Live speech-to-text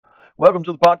Welcome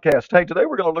to the podcast. Hey, today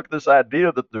we're going to look at this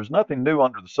idea that there's nothing new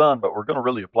under the sun, but we're going to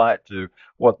really apply it to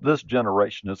what this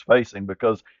generation is facing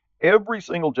because every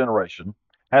single generation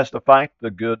has to fight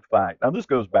the good fight. Now, this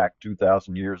goes back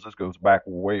 2,000 years. This goes back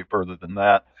way further than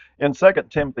that. In 2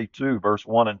 Timothy 2, verse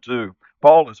 1 and 2,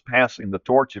 Paul is passing the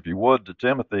torch, if you would, to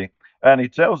Timothy, and he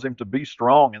tells him to be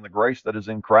strong in the grace that is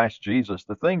in Christ Jesus.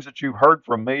 The things that you've heard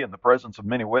from me in the presence of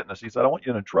many witnesses, he said, I want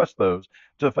you to entrust those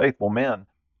to faithful men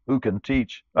who can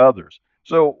teach others.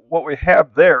 So what we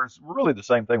have there is really the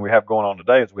same thing we have going on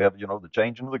today is we have, the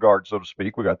changing of the guard, so to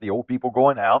speak. We got the old people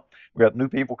going out. We got new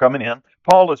people coming in.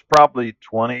 Paul is probably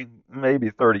 20, maybe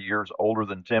 30 years older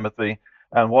than Timothy.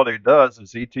 And what he does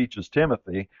is he teaches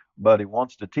Timothy, but he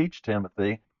wants to teach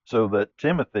Timothy so that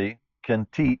Timothy can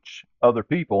teach other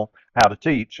people how to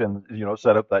teach and,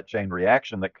 set up that chain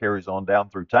reaction that carries on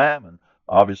down through time and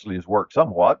obviously has worked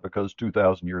somewhat because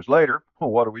 2,000 years later,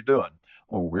 what are we doing?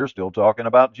 Well, we're still talking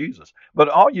about Jesus. But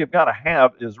all you've got to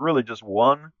have is really just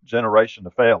one generation to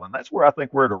fail. And that's where I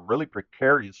think we're at a really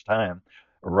precarious time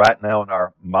right now in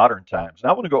our modern times. Now,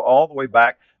 I want to go all the way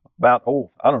back about,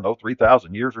 I don't know,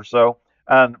 3,000 years or so,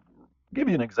 and give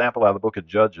you an example out of the book of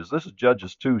Judges. This is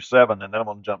Judges 2:7, and then I'm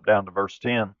going to jump down to verse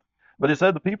 10. But it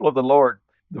said, the people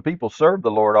served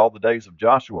the Lord all the days of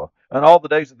Joshua, and all the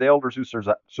days of the elders who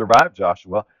survived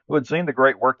Joshua, who had seen the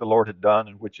great work the Lord had done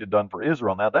and which he had done for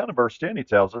Israel. Now, down in verse 10, he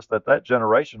tells us that that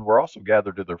generation were also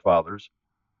gathered to their fathers,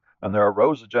 and there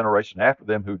arose a generation after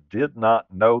them who did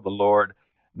not know the Lord,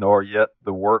 nor yet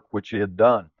the work which he had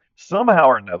done. Somehow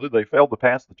or another, they failed to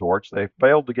pass the torch. They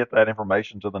failed to get that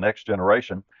information to the next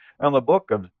generation. And the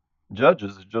book of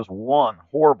Judges is just one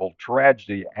horrible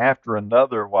tragedy after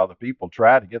another while the people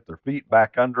try to get their feet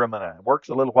back under them. And it works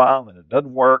a little while, and it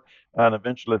doesn't work. And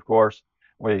eventually, of course,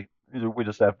 we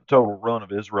just have the total ruin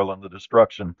of Israel and the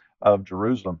destruction of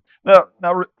Jerusalem.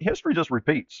 Now, history just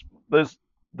repeats.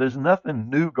 There's nothing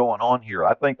new going on here.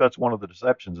 I think that's one of the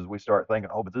deceptions is we start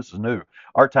thinking, oh, but this is new.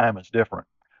 Our time is different.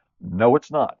 No, it's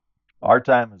not. Our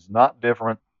time is not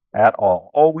different at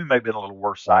all. Oh, we may be in a little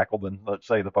worse cycle than, let's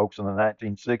say, the folks in the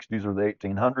 1960s or the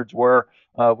 1800s were.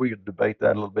 We could debate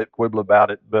that a little bit, quibble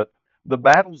about it, but the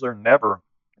battles are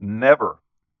never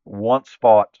once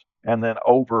fought and then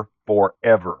over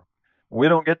forever. We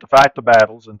don't get to fight the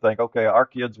battles and think, okay, our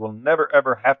kids will never,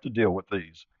 ever have to deal with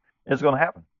these. It's going to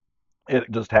happen. It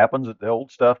just happens that the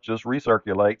old stuff just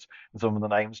recirculates, and some of the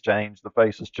names change, the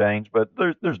faces change, but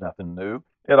there's nothing new.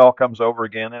 It all comes over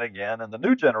again and again. And the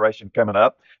new generation coming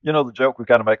up, the joke we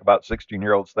kind of make about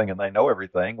 16-year-olds thinking they know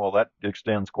everything. Well, that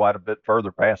extends quite a bit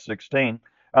further past 16.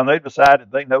 And they've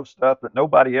decided they know stuff that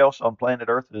nobody else on planet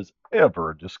Earth has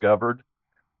ever discovered.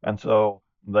 And so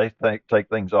they take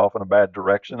things off in a bad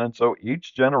direction. And so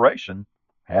each generation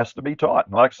has to be taught.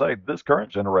 And like I say, this current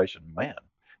generation, man,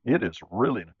 it is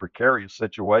really in a precarious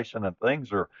situation, and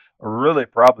things are really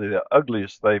probably the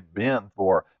ugliest they've been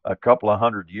for a couple of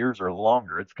hundred years or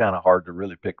longer. It's kind of hard to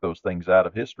really pick those things out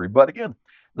of history. But again,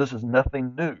 this is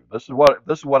nothing new. This is what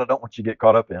I don't want you to get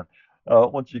caught up in.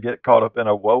 Once you get caught up in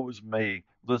a woe is me,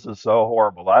 this is so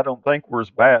horrible. I don't think we're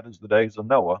as bad as the days of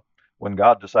Noah when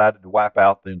God decided to wipe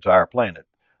out the entire planet.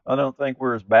 I don't think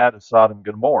we're as bad as Sodom and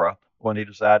Gomorrah when he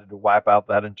decided to wipe out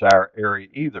that entire area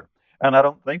either. And I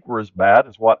don't think we're as bad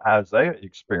as what Isaiah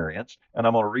experienced. And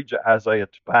I'm going to read you Isaiah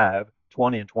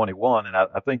 5:20 and 21, and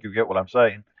I think you get what I'm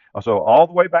saying. So all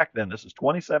the way back then, this is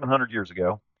 2,700 years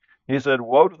ago, he said,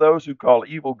 woe to those who call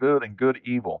evil good and good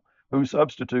evil, who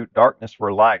substitute darkness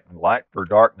for light and light for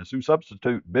darkness, who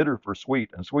substitute bitter for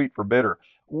sweet and sweet for bitter.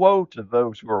 Woe to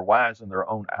those who are wise in their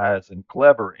own eyes and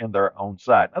clever in their own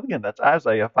sight. Now, again, that's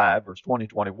Isaiah 5, verse 20,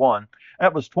 21.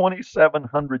 That was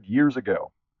 2,700 years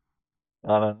ago.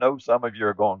 And I know some of you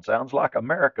are going, sounds like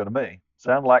America to me.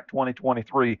 Sound like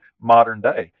 2023 modern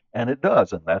day. And it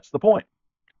does, and that's the point.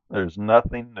 There's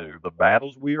nothing new. The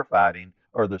battles we are fighting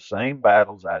are the same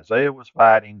battles Isaiah was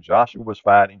fighting, Joshua was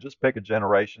fighting. Just pick a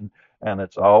generation, and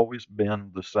it's always been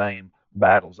the same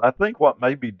battles. I think what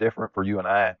may be different for you and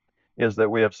I is that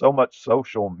we have so much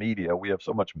social media, we have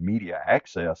so much media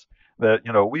access that,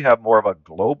 we have more of a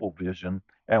global vision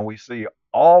and we see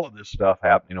all of this stuff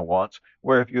happening at once.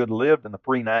 Where if you had lived in the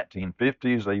pre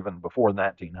 1950s, even before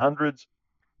 1900s,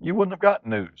 you wouldn't have got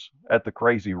news at the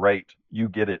crazy rate you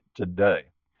get it today.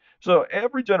 So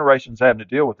every generation's having to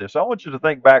deal with this. I want you to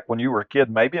think back when you were a kid,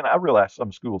 maybe, and I realize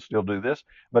some schools still do this,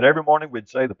 but every morning we'd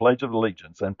say the Pledge of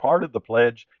Allegiance, and part of the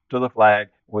pledge to the flag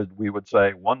was we would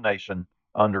say one nation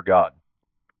under God.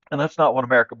 And that's not what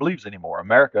America believes anymore.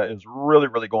 America is really,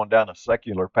 really going down a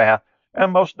secular path,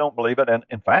 and most don't believe it. And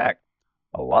in fact,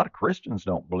 a lot of Christians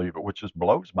don't believe it, which just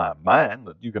blows my mind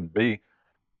that you can be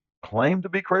claim to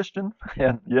be Christian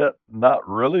and yet not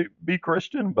really be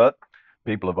Christian, but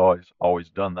people have always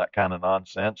done that kind of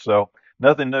nonsense. So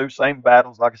nothing new, same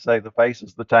battles. Like I say, the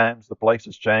faces, the times, the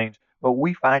places change, but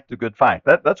we fight the good fight.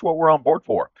 That's what we're on board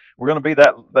for. We're going to be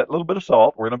that little bit of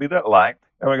salt. We're going to be that light,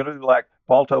 and we're going to do like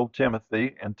Paul told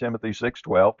Timothy in Timothy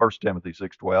 6:12, 1 Timothy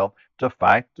 6:12, to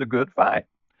fight the good fight.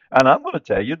 And I'm going to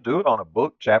tell you, do it on a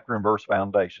book, chapter, and verse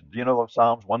foundation. You know those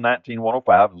Psalms 119,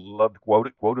 105, love to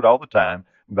quote it all the time.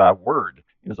 Thy word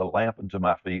is a lamp unto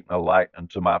my feet and a light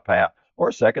unto my path.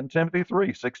 Or 2 Timothy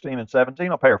 3:16 and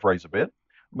 17, I'll paraphrase a bit.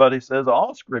 But he says,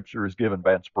 all scripture is given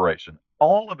by inspiration.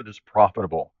 All of it is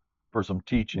profitable for some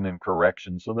teaching and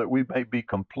correction so that we may be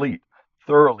complete,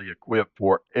 thoroughly equipped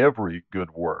for every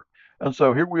good work. And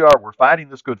so here we are, we're fighting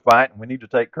this good fight, and we need to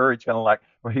take courage, kind of like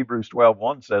what Hebrews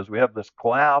 12:1 says. We have this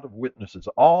cloud of witnesses,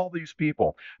 all these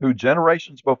people who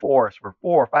generations before us for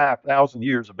 4,000 or 5,000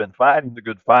 years have been fighting the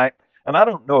good fight. And I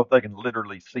don't know if they can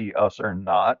literally see us or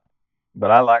not, but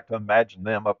I like to imagine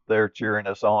them up there cheering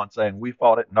us on, saying, we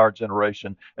fought it in our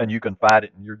generation, and you can fight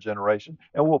it in your generation.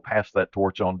 And we'll pass that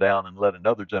torch on down and let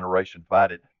another generation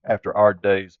fight it after our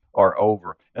days are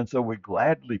over. And so we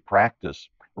gladly practice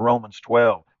Romans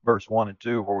 12, verse 1 and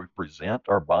 2, where we present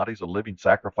our bodies a living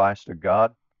sacrifice to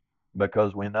God,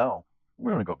 because we know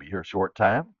we're only going to be here a short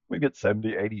time. We get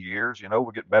 70, 80 years,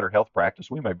 we get better health practice.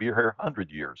 We may be here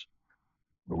 100 years,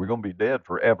 but we're going to be dead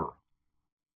forever.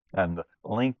 And the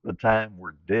length of time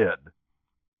we're dead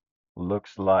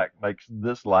makes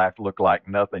this life look like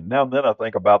nothing. Now and then I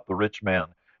think about the rich man,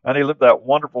 and he lived that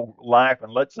wonderful life,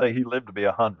 and let's say he lived to be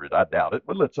 100. I doubt it,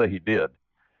 but let's say he did.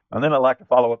 And then I like to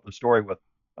follow up the story with,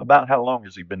 about how long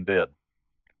has he been dead?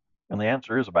 And the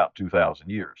answer is about 2,000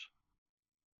 years.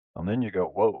 And then you go,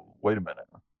 whoa, wait a minute.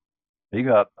 He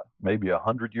got maybe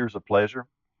 100 years of pleasure.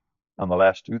 In the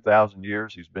last 2,000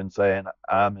 years, he's been saying,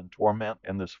 I'm in torment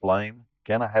in this flame.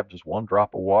 Can I have just one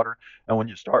drop of water? And when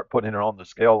you start putting it on the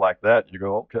scale like that, you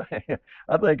go, okay,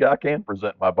 I think I can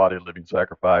present my body a living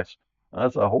sacrifice. And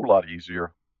that's a whole lot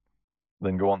easier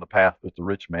than going the path that the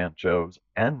rich man chose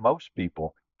and most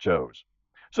people chose.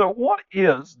 So, what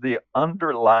is the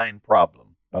underlying problem?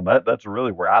 And that's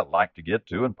really where I like to get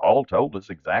to. And Paul told us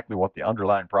exactly what the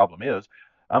underlying problem is.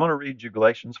 I'm going to read you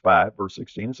Galatians 5, verse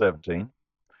 16 and 17.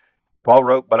 Paul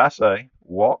wrote, but I say,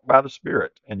 walk by the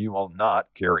Spirit, and you will not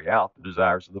carry out the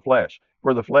desires of the flesh.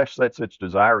 For the flesh sets its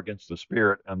desire against the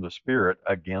Spirit, and the Spirit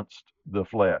against the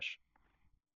flesh.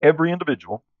 Every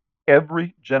individual,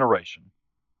 every generation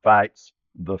fights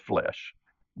the flesh.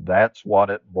 That's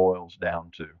what it boils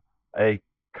down to, a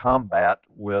combat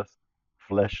with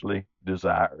fleshly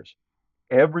desires.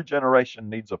 Every generation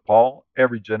needs a Paul.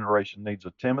 Every generation needs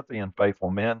a Timothy and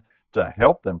faithful men to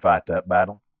help them fight that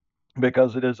battle,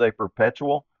 because it is a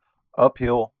perpetual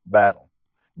uphill battle.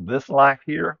 This life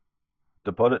here,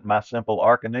 to put it in my simple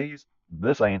Arcanese,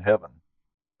 this ain't heaven.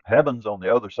 Heaven's on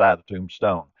the other side of the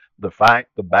tombstone. The fight,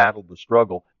 the battle, the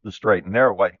struggle, the straight and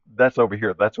narrow way, that's over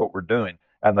here. That's what we're doing.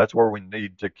 And that's where we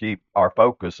need to keep our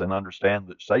focus and understand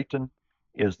that Satan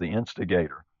is the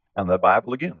instigator. And the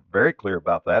Bible, again, very clear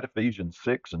about that. Ephesians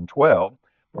 6 and 12.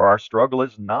 For our struggle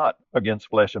is not against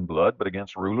flesh and blood, but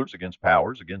against rulers, against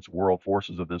powers, against world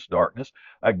forces of this darkness,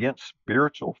 against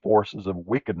spiritual forces of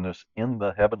wickedness in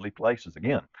the heavenly places.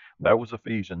 Again, that was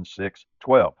Ephesians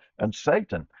 6:12. And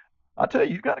Satan, I tell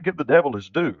you, you got to give the devil his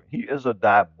due. He is a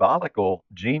diabolical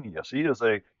genius. He is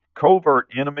a covert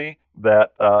enemy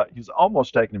that he's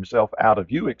almost taken himself out of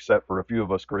view, except for a few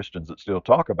of us Christians that still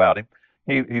talk about him.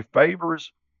 He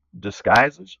favors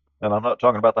disguises, and I'm not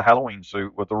talking about the Halloween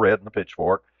suit with the red and the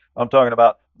pitchfork. I'm talking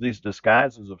about these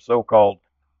disguises of so-called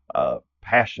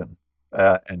passion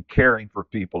and caring for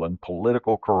people and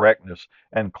political correctness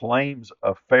and claims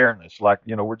of fairness. Like,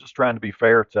 we're just trying to be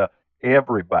fair to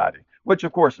everybody, which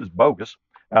of course is bogus.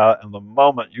 And the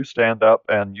moment you stand up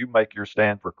and you make your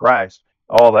stand for Christ,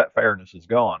 all that fairness is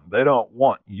gone. They don't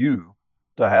want you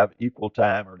to have equal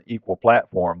time or an equal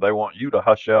platform. They want you to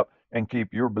hush up and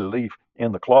keep your belief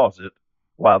in the closet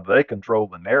while they control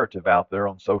the narrative out there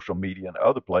on social media and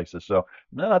other places. So,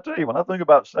 man, I tell you, when I think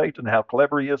about Satan, how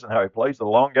clever he is and how he plays the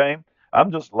long game,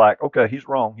 I'm just like, okay, he's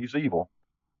wrong, he's evil,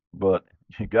 but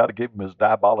you got to give him his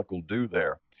diabolical due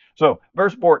there. So,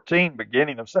 verse 14,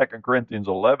 beginning of 2 Corinthians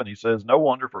 11, he says, no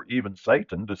wonder, for even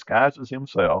Satan disguises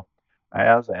himself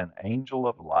as an angel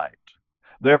of light.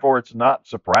 Therefore, it's not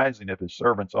surprising if his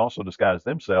servants also disguise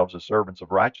themselves as servants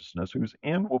of righteousness, whose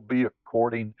end will be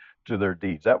according to their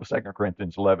deeds. That was 2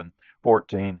 Corinthians 11,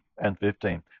 14, and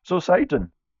 15. So,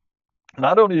 Satan,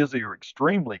 not only is he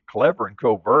extremely clever and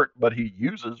covert, but he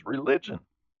uses religion.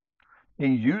 He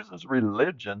uses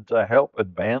religion to help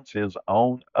advance his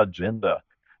own agenda.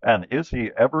 And is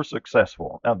he ever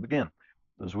successful? Now, again,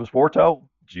 this was foretold.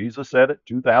 Jesus said it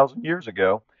 2,000 years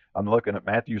ago. I'm looking at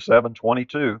Matthew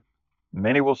 7:22.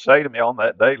 Many will say to me on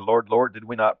that day, Lord, Lord, did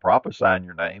we not prophesy in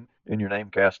your name? In your name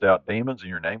cast out demons, in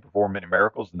your name perform many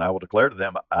miracles? And I will declare to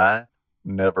them, I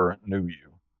never knew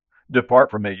you.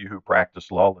 Depart from me, you who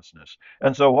practice lawlessness.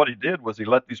 And so what he did was he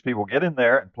let these people get in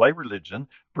there and play religion,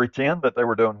 pretend that they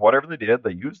were doing whatever they did.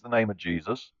 They used the name of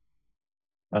Jesus.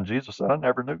 And Jesus said, I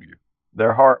never knew you.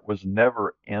 Their heart was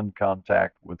never in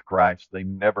contact with Christ. They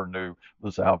never knew the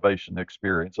salvation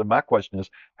experience. And my question is,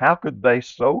 how could they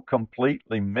so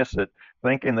completely miss it,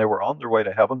 thinking they were on their way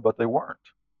to heaven, but they weren't?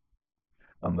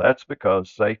 And that's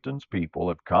because Satan's people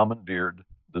have commandeered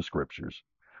the scriptures.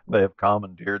 They have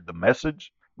commandeered the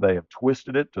message. They have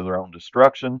twisted it to their own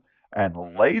destruction.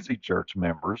 And lazy church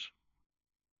members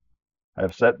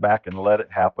have sat back and let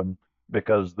it happen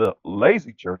because the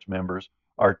lazy church members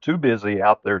are too busy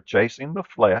out there chasing the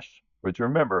flesh, which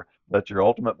remember, that's your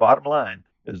ultimate bottom line,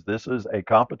 is this is a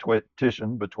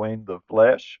competition between the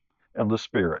flesh and the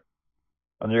spirit.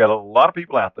 And you got a lot of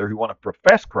people out there who want to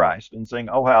profess Christ and sing,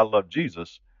 oh, how I love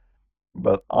Jesus,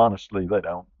 but honestly, they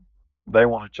don't. They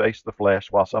want to chase the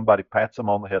flesh while somebody pats them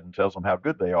on the head and tells them how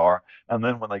good they are. And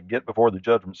then when they get before the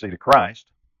judgment seat of Christ,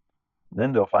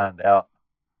 then they'll find out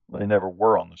they never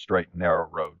were on the straight and narrow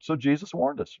road. So Jesus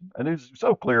warned us, and he's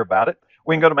so clear about it.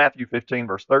 We can go to Matthew 15,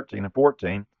 verse 13 and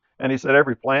 14. And he said,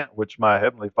 every plant which my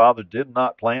heavenly Father did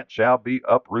not plant shall be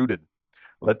uprooted.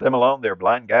 Let them alone. Their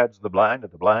blind guides the blind,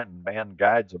 and the blind man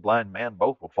guides a blind man.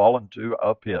 Both will fall into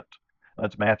a pit.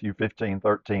 That's Matthew 15,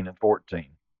 13 and 14.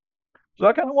 So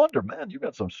I kind of wonder, man, you've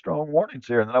got some strong warnings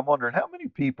here. And then I'm wondering how many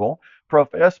people,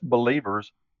 professed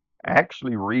believers,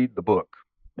 actually read the book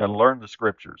and learn the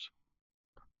scriptures.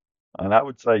 And I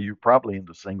would say you're probably in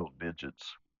the single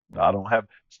digits. I don't have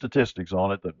statistics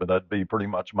on it, but that'd be pretty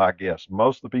much my guess.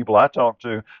 Most of the people I talk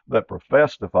to that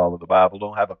profess to follow the Bible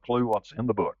don't have a clue what's in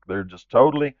the book. They're just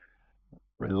totally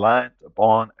reliant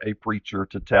upon a preacher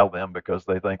to tell them because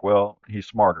they think, well, he's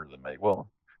smarter than me. Well,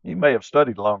 he may have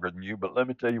studied longer than you, but let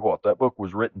me tell you what, that book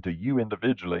was written to you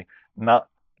individually, not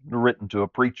written to a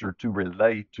preacher to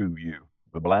relay to you.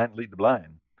 The blind lead the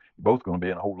blind. You're both going to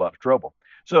be in a whole lot of trouble.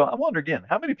 So I wonder again,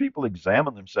 how many people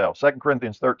examine themselves? 2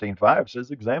 Corinthians 13:5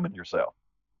 says, examine yourself.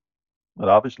 But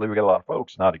obviously, we got a lot of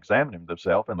folks not examining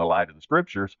themselves in the light of the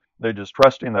scriptures. They're just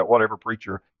trusting that whatever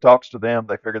preacher talks to them,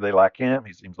 they figure they like him.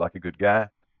 He seems like a good guy.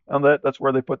 And that's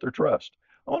where they put their trust.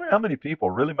 I wonder how many people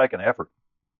really make an effort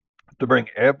to bring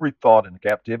every thought into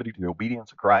captivity to the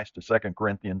obedience of Christ, to 2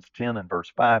 Corinthians 10 and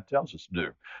verse 5 tells us to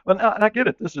do. But now, and I get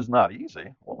it, this is not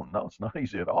easy. Well, no, it's not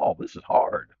easy at all. This is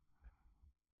hard.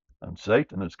 And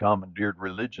Satan has commandeered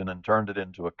religion and turned it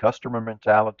into a customer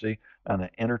mentality and an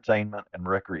entertainment and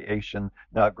recreation.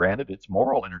 Now, granted, it's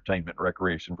moral entertainment and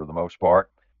recreation for the most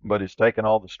part, but it's taken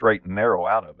all the straight and narrow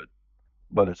out of it.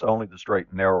 But it's only the straight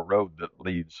and narrow road that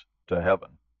leads to heaven.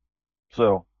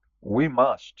 So we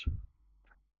must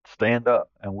stand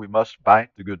up and we must fight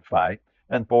the good fight.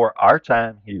 And for our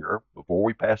time here, before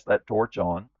we pass that torch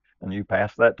on, and you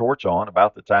pass that torch on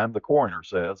about the time the coroner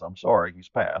says, I'm sorry, he's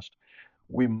passed,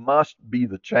 we must be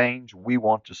the change we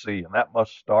want to see. And that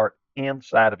must start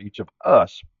inside of each of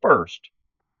us first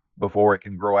before it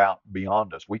can grow out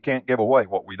beyond us. We can't give away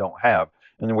what we don't have.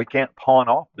 And we can't pawn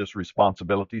off this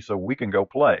responsibility so we can go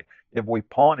play. If we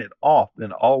pawn it off,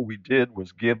 then all we did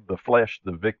was give the flesh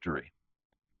the victory.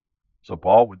 So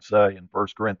Paul would say in 1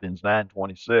 Corinthians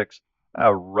 9:26, I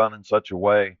run in such a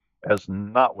way as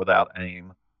not without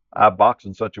aim. I box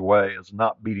in such a way as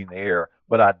not beating the air,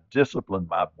 but I discipline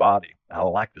my body. I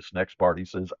like this next part. He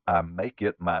says, I make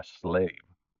it my slave,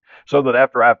 so that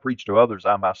after I preach to others,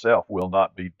 I myself will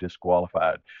not be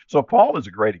disqualified. So Paul is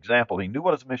a great example. He knew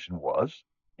what his mission was,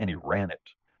 and he ran it.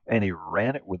 And he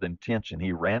ran it with intention.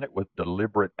 He ran it with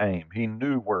deliberate aim. He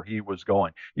knew where he was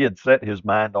going. He had set his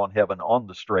mind on heaven, on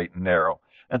the straight and narrow.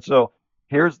 And so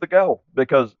here's the goal,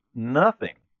 because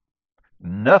nothing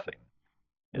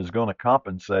is going to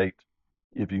compensate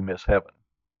if you miss heaven.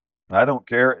 I don't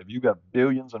care if you got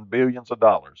billions and billions of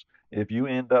dollars. If you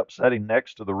end up sitting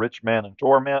next to the rich man in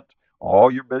torment,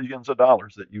 all your billions of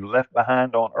dollars that you left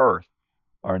behind on earth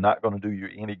are not going to do you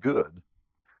any good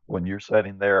when you're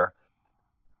sitting there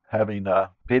having a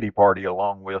pity party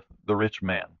along with the rich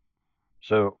man.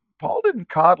 So Paul didn't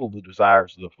coddle the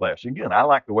desires of the flesh. Again, I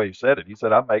like the way he said it. He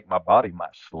said, I make my body my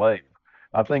slave.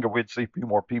 I think if we'd see a few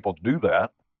more people do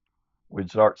that, we'd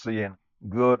start seeing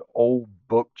good old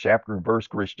book, chapter, and verse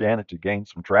Christianity gain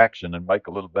some traction and make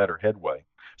a little better headway.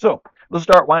 So let's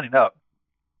start winding up.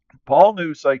 Paul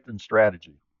knew Satan's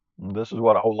strategy. And this is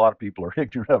what a whole lot of people are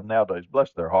ignorant of nowadays.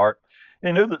 Bless their heart.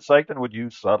 He knew that Satan would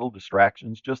use subtle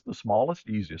distractions, just the smallest,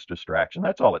 easiest distraction.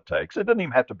 That's all it takes. It doesn't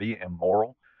even have to be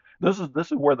immoral. This is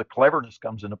where the cleverness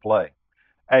comes into play.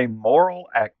 A moral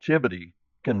activity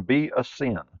can be a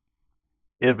sin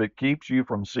if it keeps you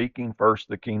from seeking first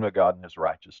the kingdom of God and his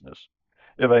righteousness.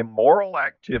 If a moral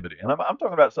activity, and I'm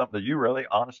talking about something that you really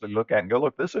honestly look at and go,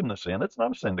 look, this isn't a sin. It's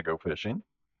not a sin to go fishing.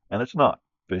 And it's not.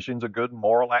 Fishing's a good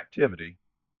moral activity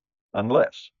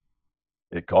unless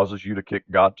it causes you to kick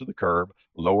God to the curb,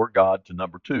 lower God to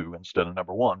number two instead of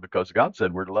number one, because God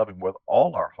said we're to love him with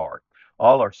all our heart,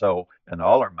 all our soul, and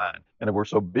all our mind. And if we're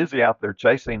so busy out there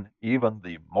chasing even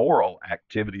the moral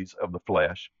activities of the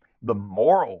flesh, the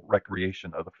moral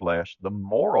recreation of the flesh, the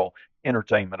moral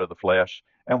entertainment of the flesh,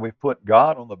 and we've put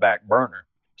God on the back burner,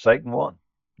 Satan won.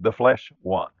 The flesh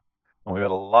won. And we've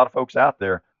got a lot of folks out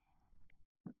there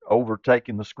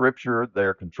overtaking the scripture,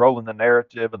 they're controlling the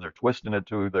narrative, and they're twisting it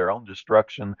to their own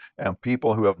destruction. And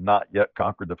people who have not yet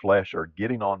conquered the flesh are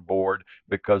getting on board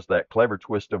because that clever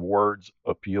twist of words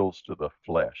appeals to the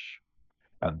flesh.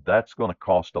 And that's going to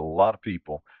cost a lot of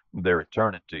people their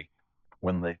eternity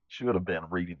when they should have been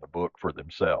reading the book for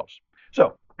themselves.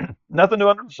 So, nothing new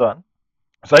under the sun.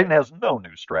 Satan has no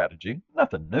new strategy,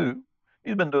 nothing new.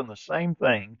 He's been doing the same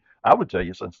thing, I would tell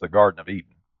you, since the Garden of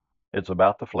Eden. It's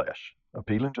about the flesh,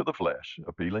 appealing to the flesh,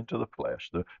 appealing to the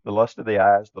flesh, the lust of the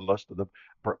eyes, the lust of the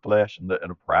flesh, and the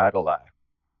pride of life.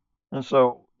 And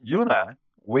so you and I,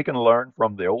 we can learn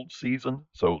from the old seasoned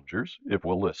soldiers if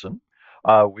we'll listen.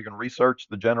 We can research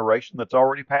the generation that's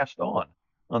already passed on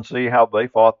and see how they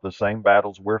fought the same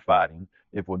battles we're fighting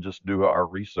if we'll just do our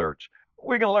research.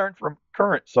 We can learn from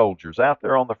current soldiers out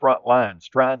there on the front lines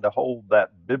trying to hold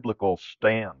that biblical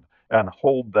stand and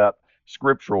hold that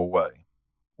scriptural way.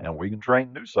 And we can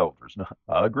train new soldiers. Now,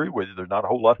 I agree with you, there's not a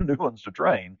whole lot of new ones to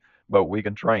train, but we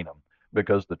can train them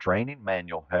because the training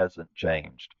manual hasn't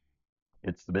changed.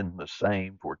 It's been the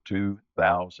same for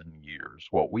 2,000 years.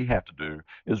 What we have to do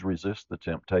is resist the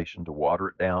temptation to water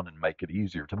it down and make it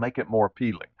easier, to make it more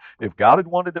appealing. If God had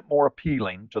wanted it more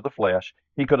appealing to the flesh,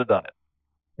 he could have done it.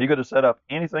 He could have set up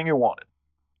anything he wanted.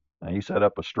 And he set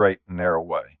up a straight and narrow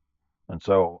way. And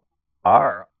so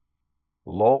our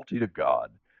loyalty to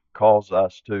God calls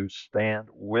us to stand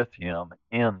with him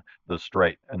in the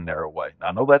straight and narrow way. Now,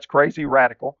 I know that's crazy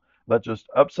radical. That's just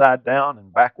upside down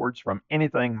and backwards from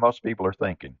anything most people are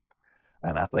thinking.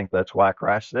 And I think that's why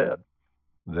Christ said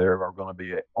there are going to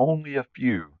be only a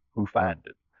few who find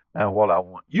it. And what I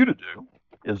want you to do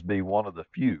is be one of the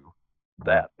few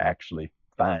that actually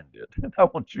find it. And I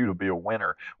want you to be a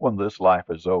winner when this life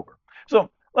is over. So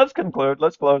let's conclude.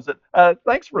 Let's close it.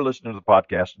 Thanks for listening to the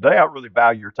podcast today. I really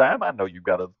value your time. I know you've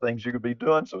got other things you could be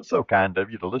doing, so it's so kind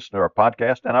of you to listen to our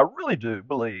podcast. And I really do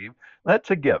believe that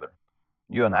together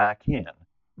you and I can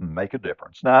make a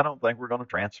difference. Now, I don't think we're going to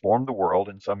transform the world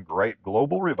in some great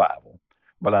global revival,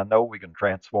 but I know we can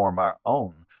transform our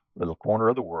own little corner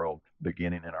of the world,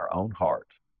 beginning in our own heart.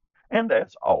 And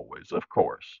as always, of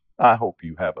course, I hope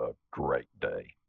you have a great day.